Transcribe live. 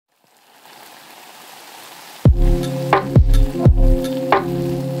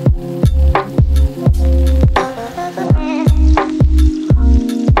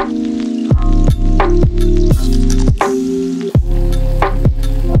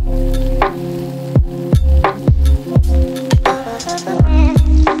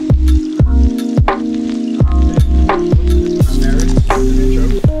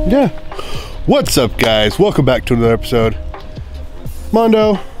What's up, guys? Welcome back to another episode.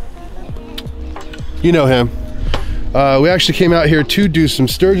 Mondo, you know him. We actually came out here to do some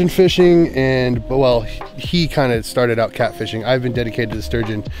sturgeon fishing, and well, he kind of started out catfishing. I've been dedicated to the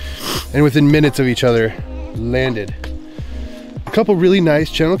sturgeon, and within minutes of each other, landed a couple really nice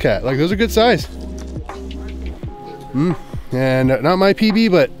channel cat. Like, those are good size. And not my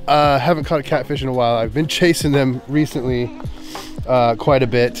PB, but haven't caught a catfish in a while. I've been chasing them recently quite a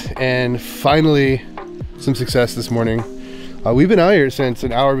bit, and finally some success this morning. We've been out here since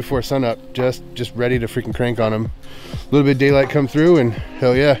an hour before sunup, just ready to freaking crank on him. A little bit of daylight come through, and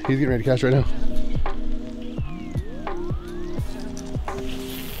hell yeah, he's getting ready to cast right now.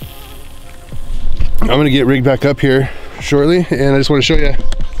 I'm gonna get rigged back up here shortly, and I just want to show you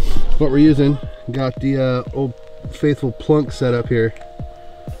what we're using. Got the old faithful plunk set up here,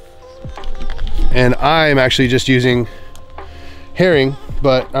 and I'm actually just using herring,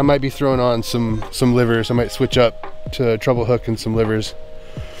 but I might be throwing on some livers. I might switch up to treble hook and some livers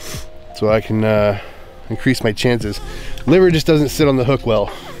so I can increase my chances. Liver just doesn't sit on the hook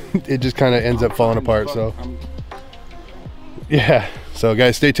well. It just kind of ends up falling apart. So yeah, so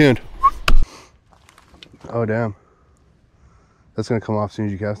guys, stay tuned. Oh damn, that's gonna come off as soon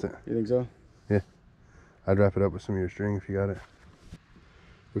as you cast it. You think so? Yeah, I'd wrap it up with some of your string if you got it.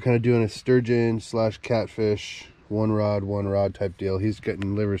 We're kind of doing a sturgeon slash catfish, one rod type deal. He's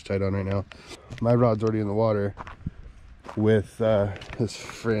getting livers tied on right now. My rod's already in the water with this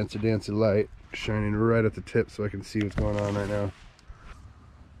fancy dancy light shining right at the tip so I can see what's going on right now.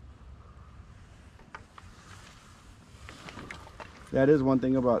 That is one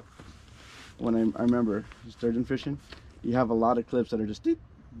thing about when I remember sturgeon fishing. You have a lot of clips that are just deep,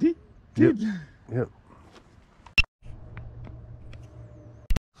 deep, deep. Yep.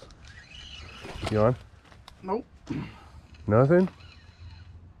 You on? Nope. Nothing?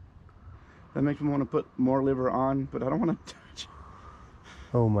 That makes me want to put more liver on, but I don't want to touch.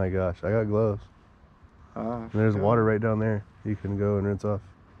 Oh my gosh, I got gloves. And there's water right down there. You can go and rinse off.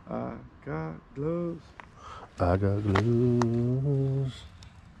 I got gloves. I got gloves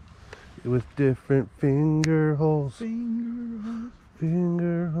with different finger holes.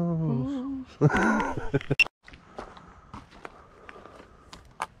 Finger holes.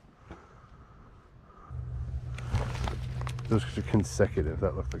 Those are consecutive.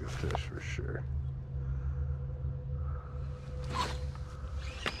 That looked like a fish for sure.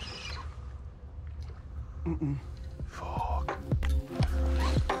 Fuck.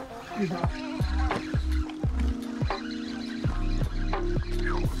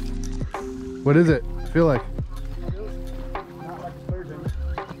 What is it? Feel like? Not like a sturgeon.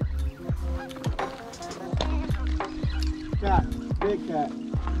 Cat. Big cat.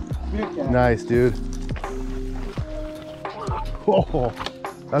 Big cat. Nice, dude. Oh,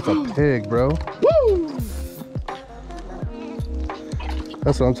 that's a pig, bro. Woo!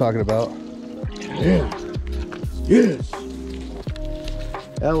 That's what I'm talking about. Yeah. Yes.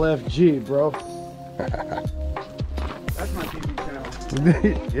 LFG, bro. That's my TV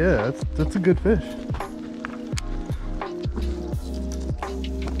channel. Yeah, that's a good fish.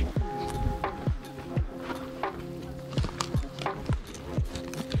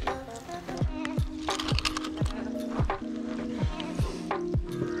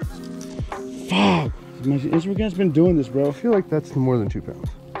 Fuck. My Instagram's been doing this, bro. I feel like that's more than 2 pounds.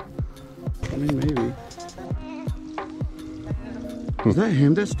 I mean, maybe. Is that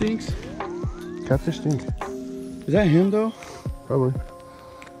him that stinks? Catfish stink. Is that him, though? Probably.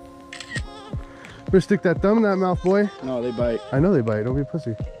 Better stick that thumb in that mouth, boy. No, they bite. I know they bite. Don't be a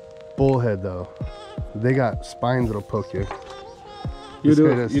pussy. Bullhead, though. They got spines that'll poke you. You do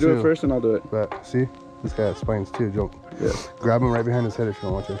it first, and I'll do it. But see, this guy has spines too. Don't grab him right behind his head if you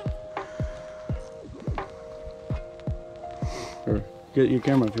don't want to. Or get your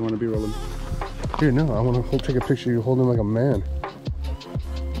camera if you want to be rolling. Here, no, I want to take a picture of you holding him like a man.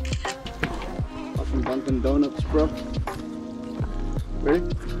 Fucking Dunkin' Donuts, bro. Ready?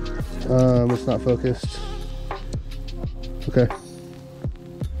 It's not focused. Okay.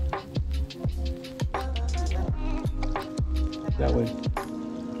 That way.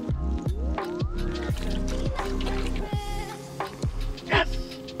 Yes!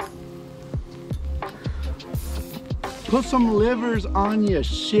 Put some livers on your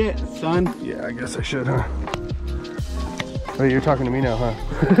shit, son. Yeah, I guess I should, huh? Oh, you're talking to me now, huh?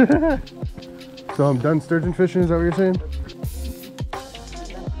 So I'm done sturgeon fishing, is that what you're saying?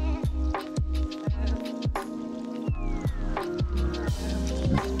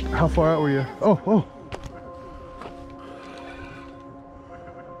 How far out were you? Oh.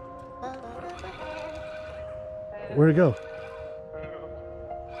 Where'd it go?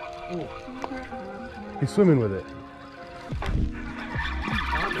 He's swimming with it.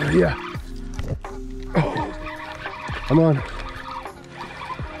 Yeah. Oh, come on.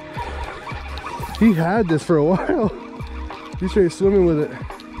 He had this for a while. He's straight swimming with it.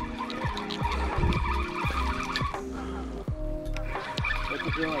 What's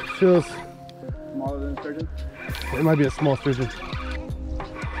it feel like? Feels Smaller than a sturgeon? it might be a small sturgeon.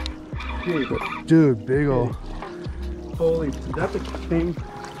 Big. Dude, big ol'. Holy, that's a king.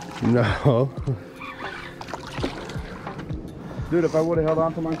 No. Dude, if I would have held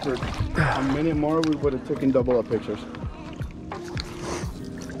on to mine for a minute more, we would have taken double up pictures.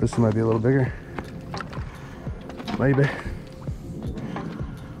 This might be a little bigger. Maybe.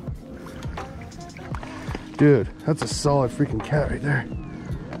 Dude, that's a solid freaking cat right there.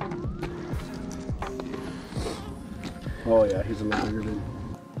 Oh yeah, he's a little bigger than.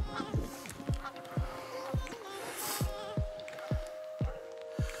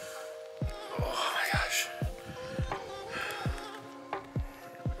 Oh my gosh.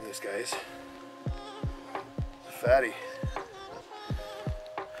 Look at this, guys. Fatty.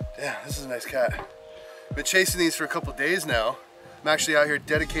 Yeah, this is a nice cat. Been chasing these for a couple days now. I'm actually out here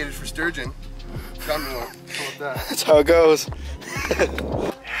dedicated for sturgeon. Got me one. How about that? That's how it goes.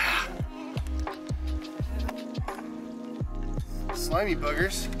 Slimy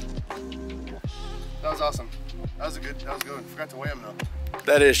buggers. That was awesome. That was a good one. Forgot to weigh him though.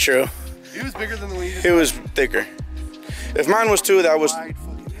 That is true. He was bigger than the one you just He was thicker. If mine was 2, that was. wide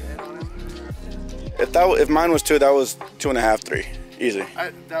fucking head on him. If mine was 2, that was 2.5, 3, easy.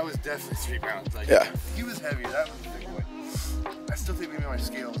 That was definitely 3 pounds. Like, Yeah. He was heavy. That was a big boy. I still think maybe my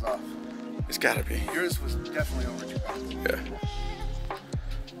scale was off. It's gotta be. Yours was definitely over 2 pounds. Yeah.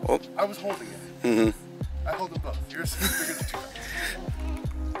 Well. I was holding it. Mm-hmm. I hold them both. Yours is bigger than 2 pounds.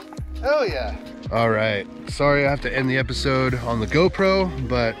 Hell yeah. All right. Sorry I have to end the episode on the GoPro,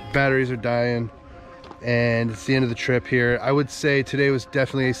 but batteries are dying and it's the end of the trip here. I would say today was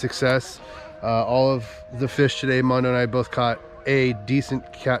definitely a success. All of the fish today, Mondo and I both caught a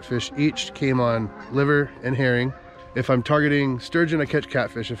decent catfish each. Came on liver and herring. If I'm targeting sturgeon, I catch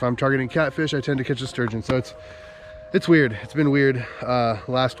catfish. If I'm targeting catfish, I tend to catch a sturgeon. So it's weird. It's been weird.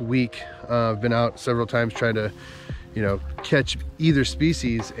 Last week, I've been out several times trying to, you know, catch either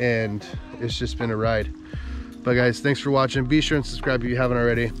species, and it's just been a ride. But guys, thanks for watching. Be sure and subscribe if you haven't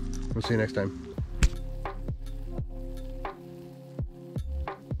already. We'll see you next time.